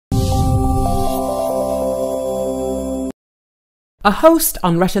A host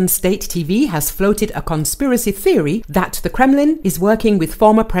on Russian state TV has floated a conspiracy theory that the Kremlin is working with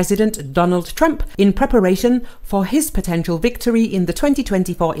former President Donald Trump in preparation for his potential victory in the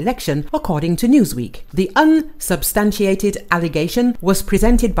 2024 election, according to Newsweek. The unsubstantiated allegation was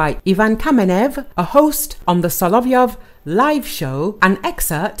presented by Ivan Kamenev, a host on the Solovyov live show, an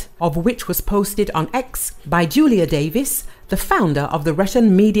excerpt of which was posted on X by Julia Davis, the founder of the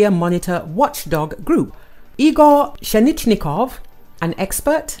Russian media monitor watchdog group. Igor Pshenichnikov, an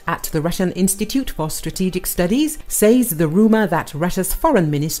expert at the Russian Institute for Strategic Studies, says the rumor that Russia's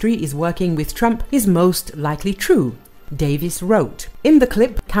foreign ministry is working with Trump is most likely true. Davis wrote. In the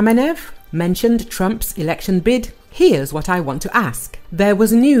clip, Kamenev mentioned Trump's election bid. Here's what I want to ask. There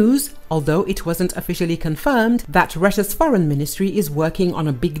was news, although it wasn't officially confirmed, that Russia's foreign ministry is working on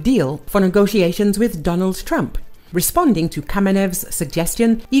a big deal for negotiations with Donald Trump. Responding to Kamenev's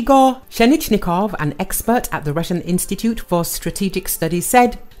suggestion, Igor Pshenichnikov, an expert at the Russian Institute for Strategic Studies,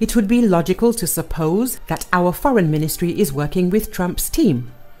 said, "It would be logical to suppose that our foreign ministry is working with Trump's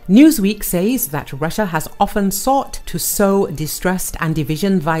team." Newsweek says that Russia has often sought to sow distrust and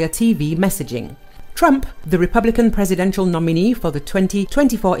division via TV messaging. Trump, the Republican presidential nominee for the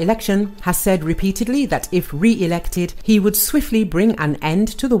 2024 election, has said repeatedly that if re-elected, he would swiftly bring an end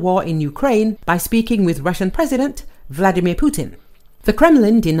to the war in Ukraine by speaking with Russian President Vladimir Putin. The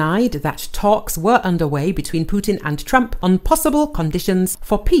Kremlin denied that talks were underway between Putin and Trump on possible conditions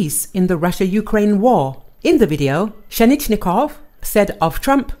for peace in the Russia-Ukraine war. In the video, Pshenichnikov said of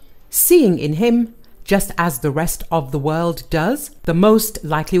Trump, seeing in him, just as the rest of the world does, the most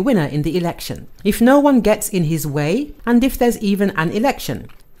likely winner in the election. If no one gets in his way, and if there's even an election.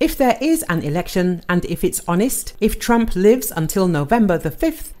 If there is an election, and if it's honest, if Trump lives until November the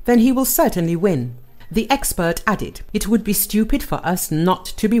 5th, then he will certainly win. The expert added, "It would be stupid for us not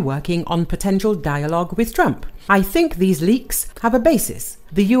to be working on potential dialogue with Trump. I think these leaks have a basis.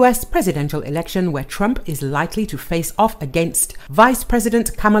 The US presidential election, where Trump is likely to face off against Vice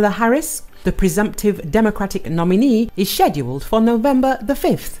President Kamala Harris, the presumptive Democratic nominee, is scheduled for November the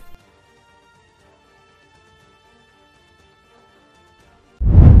 5th.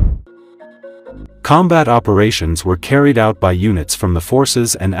 Combat operations were carried out by units from the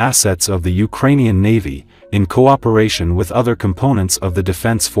forces and assets of the Ukrainian Navy, in cooperation with other components of the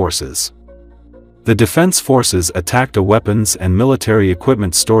defense forces. The defense forces attacked a weapons and military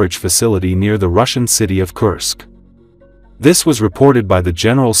equipment storage facility near the Russian city of Kursk. This was reported by the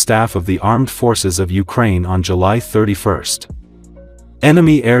General Staff of the Armed Forces of Ukraine on July 31.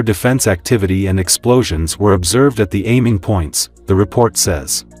 Enemy air defense activity and explosions were observed at the aiming points, the report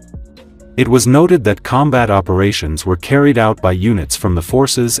says. It was noted that combat operations were carried out by units from the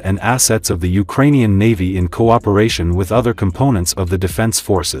forces and assets of the Ukrainian Navy in cooperation with other components of the defense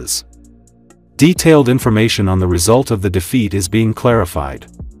forces. Detailed information on the result of the defeat is being clarified.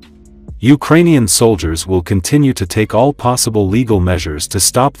 Ukrainian soldiers will continue to take all possible legal measures to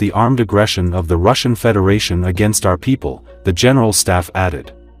stop the armed aggression of the Russian Federation against our people, the General Staff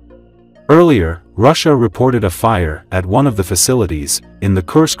added. Earlier, Russia reported a fire at one of the facilities in the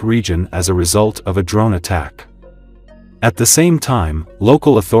Kursk region as a result of a drone attack. At the same time,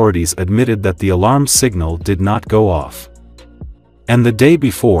 local authorities admitted that the alarm signal did not go off. And the day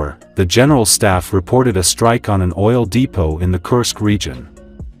before, the General Staff reported a strike on an oil depot in the Kursk region.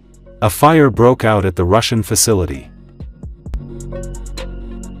 A fire broke out at the Russian facility.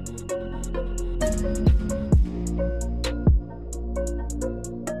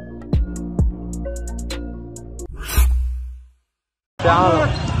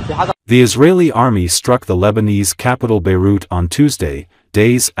 The Israeli army struck the Lebanese capital Beirut on Tuesday,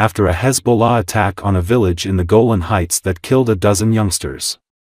 days after a Hezbollah attack on a village in the Golan Heights that killed a dozen youngsters.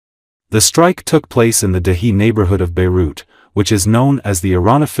 The strike took place in the Dahi neighborhood of Beirut, which is known as the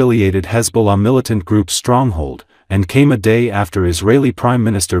Iran-affiliated Hezbollah militant group's stronghold, and came a day after Israeli Prime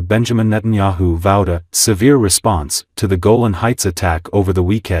Minister Benjamin Netanyahu vowed a severe response to the Golan Heights attack over the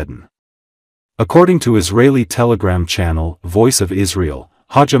weekend. According to Israeli Telegram channel Voice of Israel,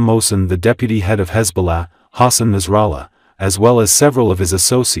 Haja Mohsen, the deputy head of Hezbollah, Hassan Nasrallah, as well as several of his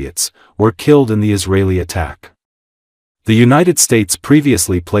associates, were killed in the Israeli attack. The United States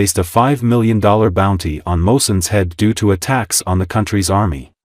previously placed a $5 million bounty on Mohsen's head due to attacks on the country's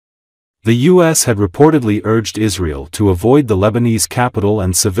army. The U.S. had reportedly urged Israel to avoid the Lebanese capital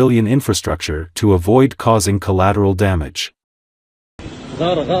and civilian infrastructure to avoid causing collateral damage.